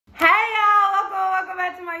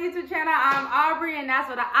YouTube channel. I'm Aubrey, and that's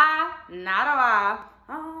with an I, not a Y.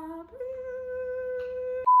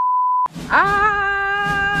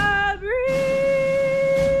 Aubrey.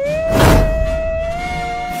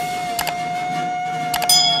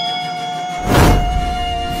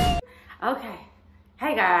 Okay.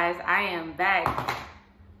 Hey guys, I am back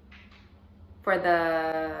for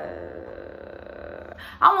the...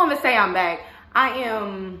 I don't want to say I'm back. I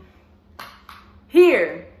am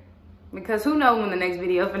here because who knows when the next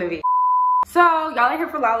video is gonna be. So y'all are here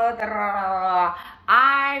for Lala.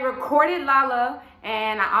 I recorded Lala,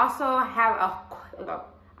 and I also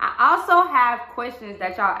have questions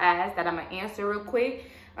that y'all asked that I'm gonna answer real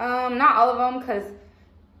quick. Not all of them, because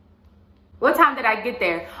what time did I get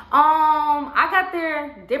there? I got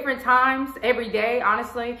there different times every day,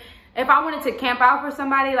 honestly. If I wanted to camp out for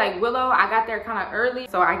somebody like Willow, I got there kind of early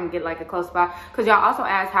so I can get like a close spot. Because y'all also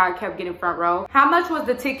asked how I kept getting front row. How much was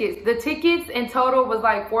the tickets? The tickets in total was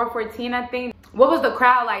like $414, I think. What was the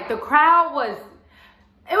crowd like? The crowd was,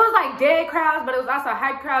 it was like dead crowds, but it was also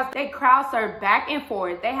hype crowds. They crowd surfed back and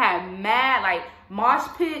forth. They had mad like mosh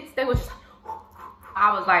pits. They was just,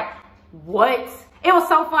 I was like, what? It was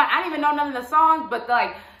so fun. I didn't even know none of the songs, but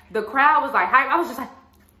the crowd was like hype. I was just like,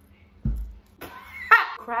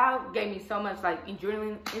 crowd gave me so much like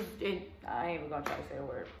adrenaline. I ain't even gonna try to say a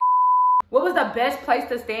word. What was the best place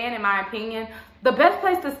to stand in my opinion? The best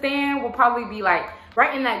place to stand will probably be like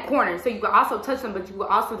right in that corner, so you can also touch them, but you will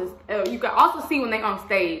also just you can also see when they on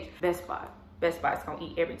stage. Best spot. Best spot's gonna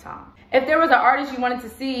eat every time. If there was an artist you wanted to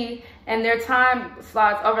see and their time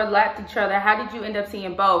slots overlapped each other, how did you end up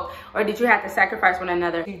seeing both? Or did you have to sacrifice one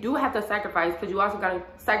another? You do have to sacrifice, because you also gotta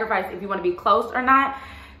sacrifice if you want to be close or not.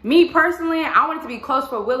 Me personally, I wanted to be close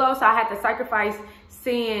for Willow, so I had to sacrifice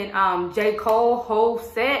seeing J. Cole whole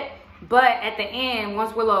set. But at the end,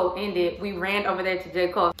 once Willow ended, we ran over there to J.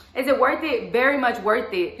 Cole. Is it worth it? Very much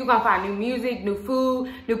worth it. You're gonna find new music, new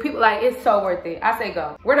food, new people. Like, it's so worth it. I say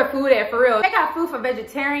go. Where the food at for real? They got food for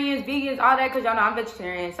vegetarians, vegans, all that, because y'all know I'm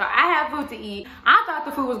vegetarian. So I have food to eat. I thought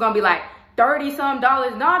the food was gonna be like $30-some. No,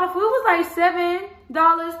 the food was like $7, $10.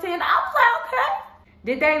 I was like, okay.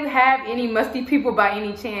 Did they have any musty people by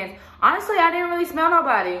any chance? Honestly, I didn't really smell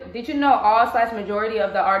nobody. Did you know all/majority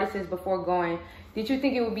of the artists before going? Did you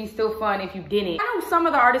think it would be still fun if you didn't? I know some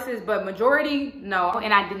of the artists, but majority, no.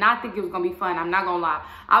 And I did not think it was gonna be fun, I'm not gonna lie.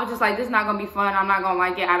 I was just like, this is not gonna be fun, I'm not gonna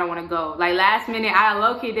like it, I don't wanna go. Like last minute, I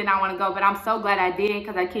low-key did not wanna go, but I'm so glad I did,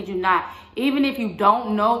 because I kid you not. Even if you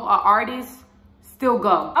don't know an artist, still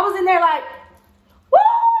go. I was in there like, woo!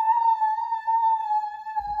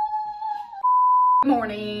 Good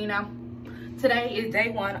morning. Today is day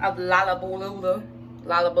one of Lollapalooza,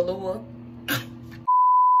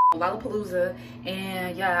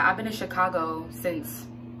 and yeah, I've been in Chicago since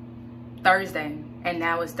Thursday, and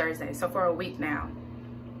now it's Thursday, so for a week now.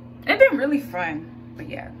 It's been really fun, but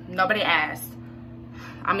yeah, nobody asked.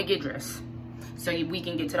 I'm gonna get dressed so we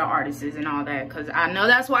can get to the artists and all that, because I know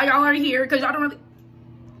that's why y'all are here, because y'all don't really...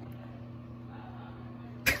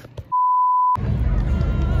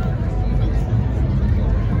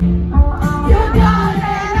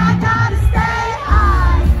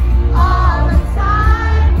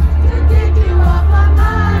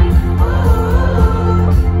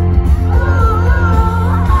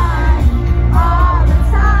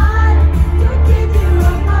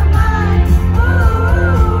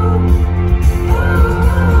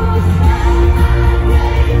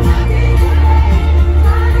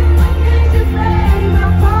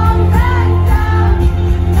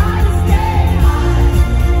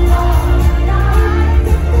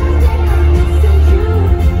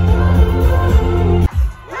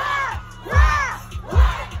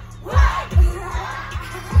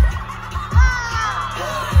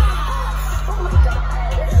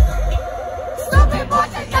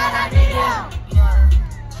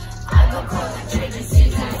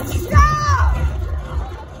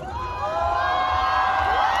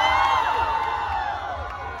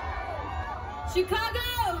 Chicago!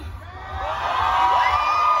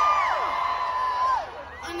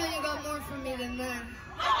 I know you got more from me than that.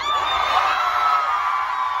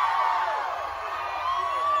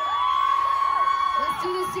 Let's do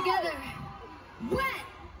this together. Wet!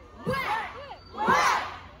 Wet! Wet!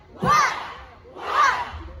 Wet!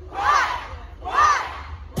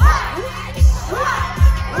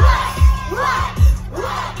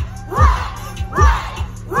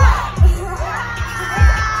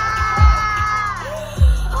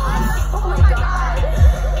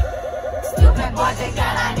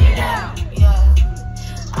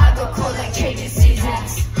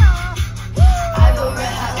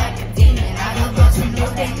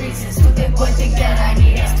 Reasons who they boys think that I need.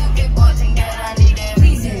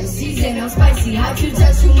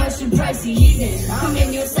 pussy eating. I'm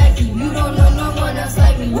in your psyche, you don't know no one else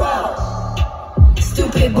like me. Whoa.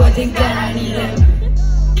 Stupid boy think that I need him.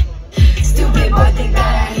 Stupid boy think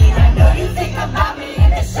that I need him. I know you think about me in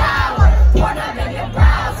the shower. Porn up in your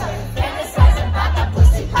browser. Fantasizing about that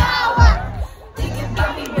pussy power. Thinking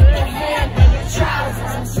about me with the hand in your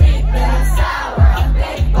trousers. I'm sweet but I'm sour. I'm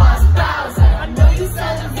big boss Bowser. I know you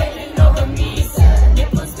celebrating over me, sir.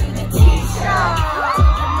 Nipples through the t-shirt.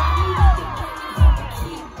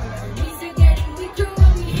 These are getting weaker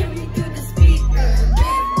when we hear me through the speaker.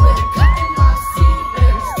 Big boy cutting my seat.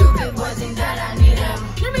 Stupid boy think that I need him.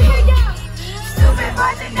 Let me hear ya. Stupid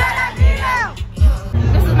boy think that I need him.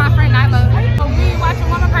 This is my friend Nyla. So we watching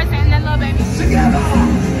One More Person and then Lil Baby. Together.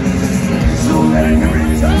 So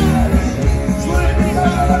every time.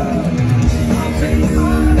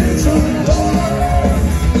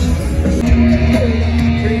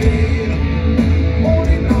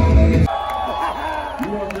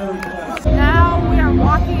 Now we are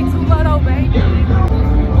walking to Lil Baby.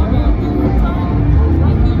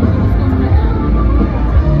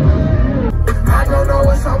 I don't know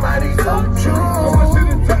what somebody told you,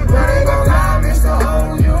 but they gon' lie, Mr.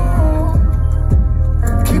 On you.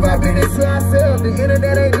 Keep our business to ourselves. The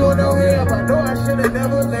internet ain't doing no help. I know I should've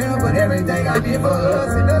never left, but everything I did for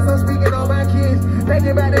us, and that's I'm speaking on my kids.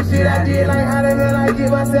 Thinking about the shit I did, like how the hell I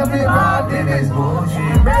get myself involved in this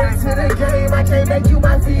bullshit. Married to the game, I can't make you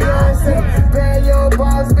my fiance. Bad young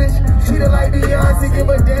boss, bitch, treat her like Beyonce. Give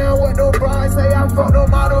a damn what no bras say. I fuck no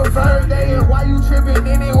model Thursday, and why you tripping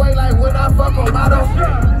anyway? Like when I fuck a model,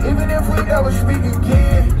 even if we never speak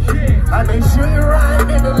again, I make sure you're right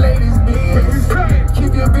in the ladies' beds.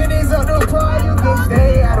 Keep your business on the bar, you can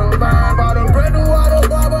stay out of mind. Bought a brand new auto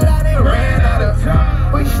bar, but I done ran out of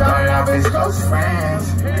time. We started off as close friends.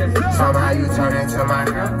 Somehow you turn into my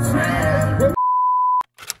girlfriend.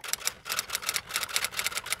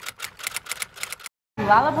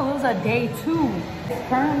 Lollapalooza day 2.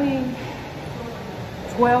 Currently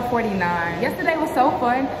 12:49. Yesterday was so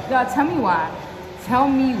fun. Y'all, tell me why. Tell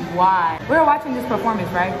me why. We were watching this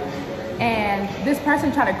performance, right? And this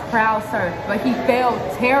person tried to crowd surf, but he failed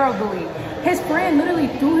terribly. His friend literally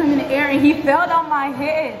threw him in the air and he fell on my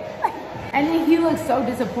head. And then he looked so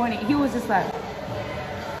disappointed. He was just like,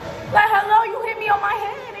 hello, you hit me on my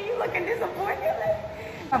head and you looking disappointed.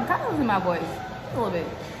 I'm kind of losing my voice a little bit.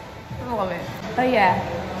 But yeah,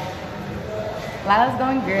 Lila's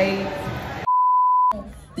going great.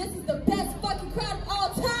 This is the best fucking crowd of all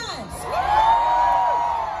times.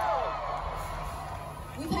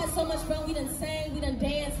 We've had so much fun. We done sang, we done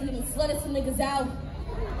danced, we done slutted some niggas out.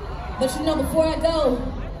 But you know, before I go,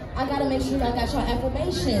 I gotta make sure I got your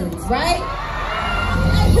affirmations, right?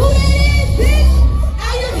 Like, who that is, bitch?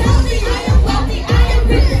 I am healthy, I am wealthy, I am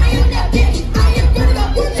rich, I am that bitch. I am gonna go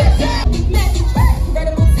put your down. Magic,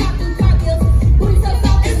 convertible top through car deals. Booty so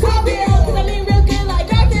soft and car bills. Cause I mean real good like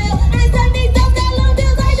Garfield. I ain't done these dope that long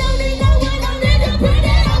deals. I don't need no one, I'm nigga, put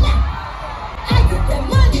it on my. I get that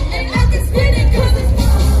money and I can spend it cause it's fun.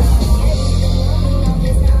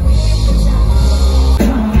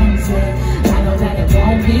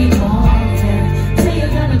 Don't be haunted. Say you're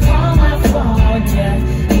gonna call my phone, yeah.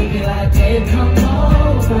 You be like, babe, come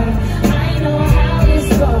over. I know how this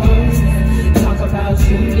goes. Talk about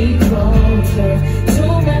you need closure.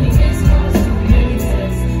 Too many missed calls, too many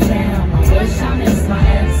texts. Damn, I wish I missed my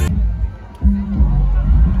ex.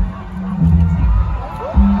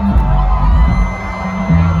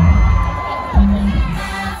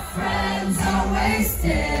 My friends are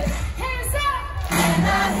wasted. Hands up. And I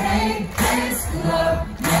hate this club.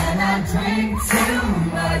 Man, I drink too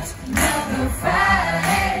much. Another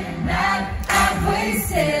Friday night, I'm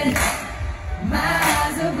wasted. My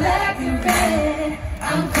eyes are black and red.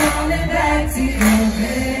 I'm calling back to your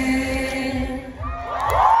bed.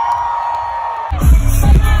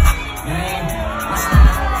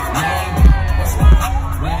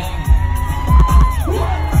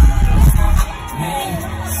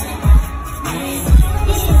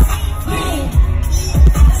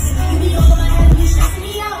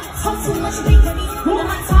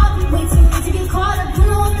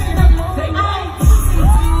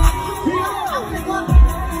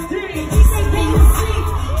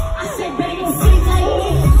 I said, baby, sleep like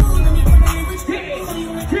me.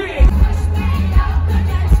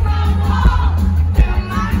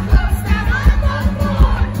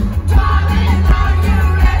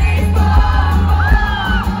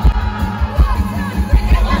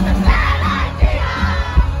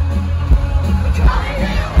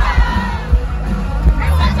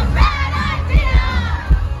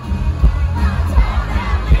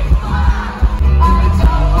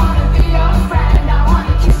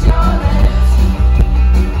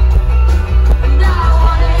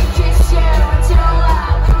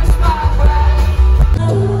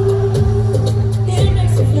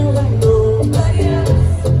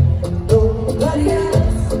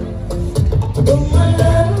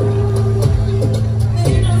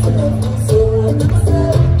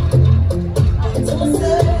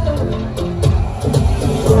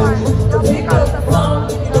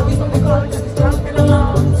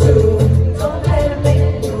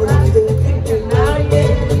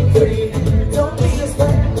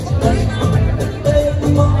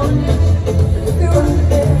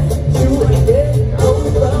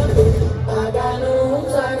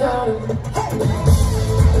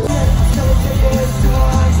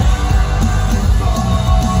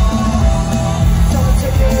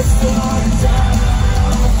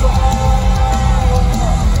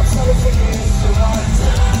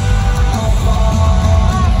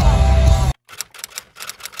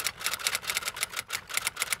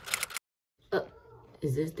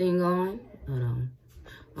 Is this thing on? Hold on.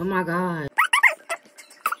 Oh my God.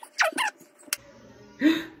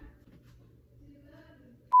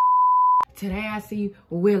 Today I see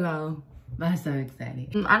Willow. I'm so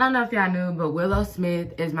excited. I don't know if y'all knew, but Willow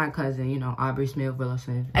Smith is my cousin. You know, Aubrey Smith, Willow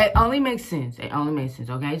Smith. It only makes sense. It only makes sense,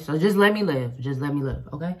 okay? So just let me live. Just let me live,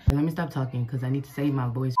 okay? Let me stop talking because I need to save my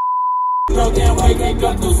voice. No damn way they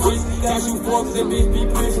got those switch. Got you forks and bitch be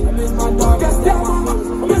bitch. I miss my dog. That's that mama.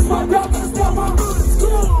 I miss my dog. That's that mama.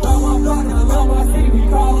 Love my block and I love my city. We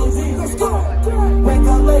call OG. Let's go. Wake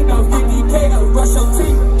up late, now 50K. Gotta brush your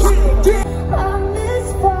teeth. I miss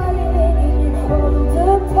fighting from the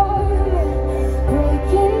party,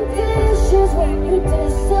 breaking dishes when you're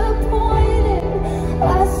disappointed. I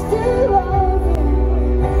still love you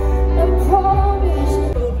and promise.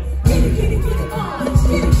 Get it, get it, get it on.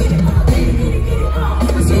 Get it, get it on. Get it, get it, get it on.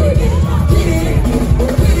 Get it, get it on. Get it, get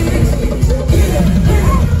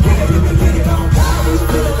it, get it on. I was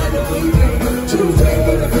feeling like the weekend. Tuesday,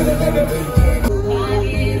 but I feel like the weekend. 5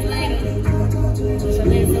 years later, so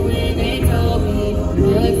listen when they told me, no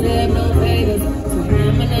accept no favors. So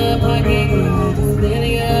I'm in the parking lot,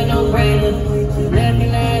 really got no brainer. She left me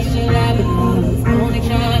last July, but I was only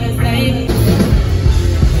trying to save it.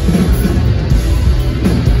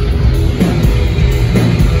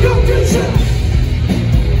 Go get shot!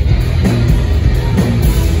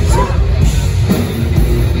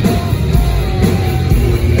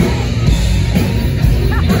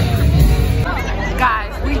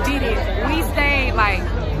 Guys, we did it. We stayed like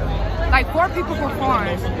 4 people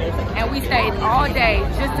performed, and we stayed all day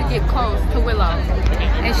just to get close to Willow.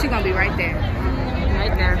 And she's gonna be right there.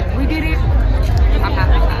 Right there. We did it. I'm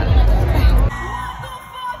happy.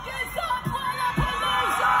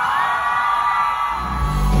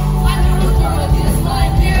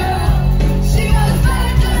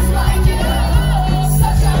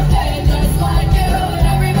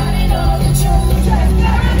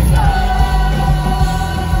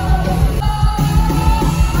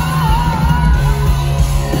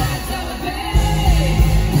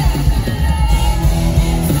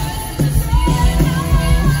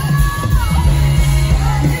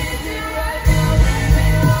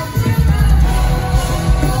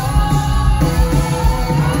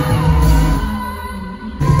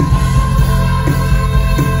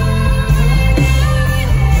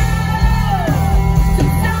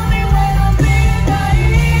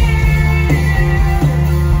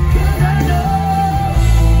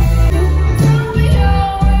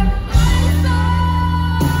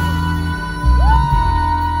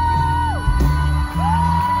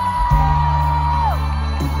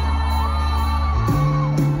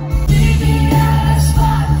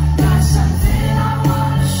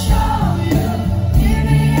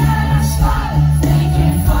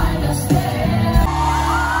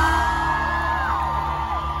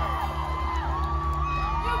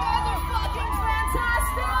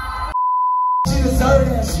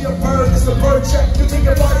 She a bird, it's a bird check. You think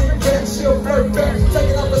about it, you can't. She a bird back.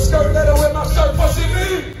 Taking off the skirt, let her wear my shirt. What's it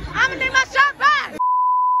mean? I'ma need my shirt back.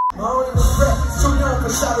 I don't even regret, too young for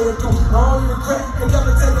shouting to do. I don't even regret, they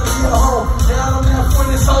never take me to home. Now I don't have fun,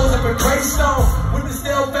 this hoes up in Greystone. With the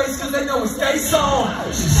stale face, cause they know it's day song.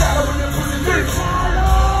 She shot up with them pussy dicks.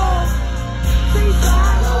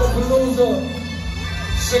 Lollapalooza,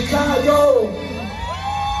 Chicago.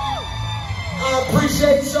 I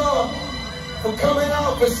appreciate y'all for coming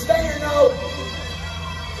out, for staying out.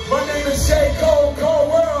 My name is J. Cole,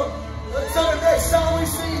 Cold World. Until the next time we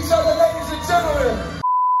see each other, ladies and gentlemen.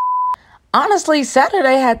 Honestly,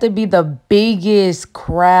 Saturday had to be the biggest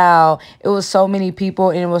crowd. It was so many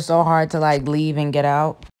people and it was so hard to like leave and get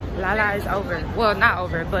out. Lala is over. Well, not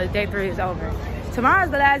over, but day 3 is over.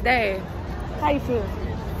 Tomorrow's the last day. How you feel?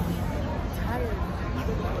 Tired.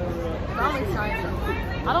 I'm excited.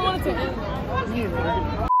 I don't want it to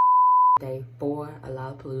end. Day 4 of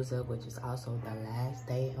Lollapalooza, which is also the last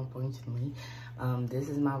day, unfortunately. This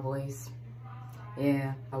is my voice.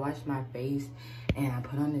 Yeah, I washed my face and I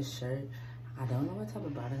put on this shirt. I don't know what type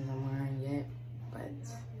of bottoms I'm wearing yet, but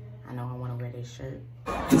I know I want to wear this shirt.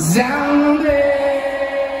 Down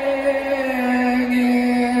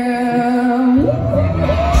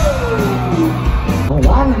I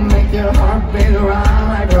wanna make your heart beat around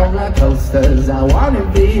like roller coasters. I wanna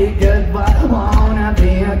be good, but I wanna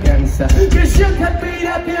be a gangster. Cause you could be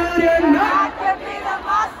the beauty and I could be the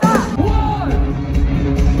monster. 1,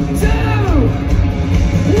 2,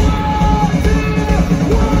 1, 2,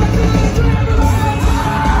 1.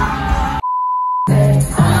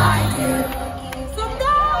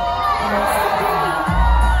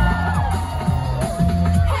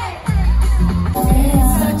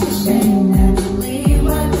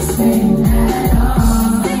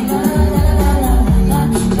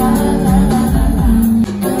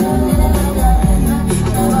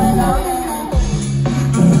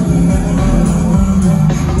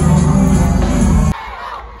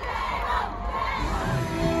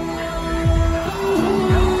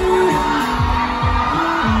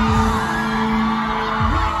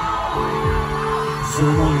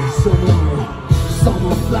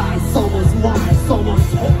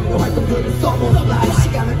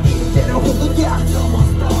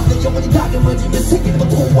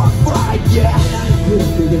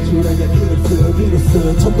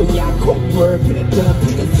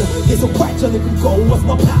 천천히 긁고 what's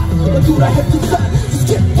my plan? 난 돌아 head to side, just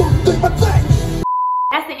get fucked with my thing.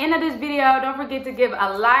 That's the end of this video. Don't forget to give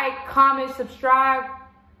a like, comment, subscribe,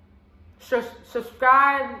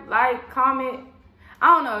 like, comment.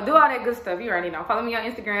 I don't know, do all that good stuff. You already know. Follow me on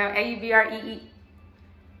Instagram, AUBREEII.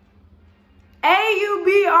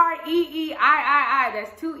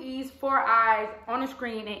 That's 2 E's, 4 I's on the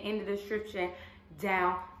screen and in the description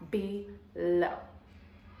down below.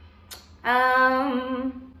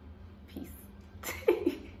 Peace.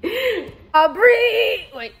 Aubrey,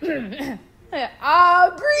 wait.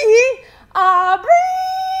 Aubrey,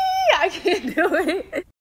 I can't do it.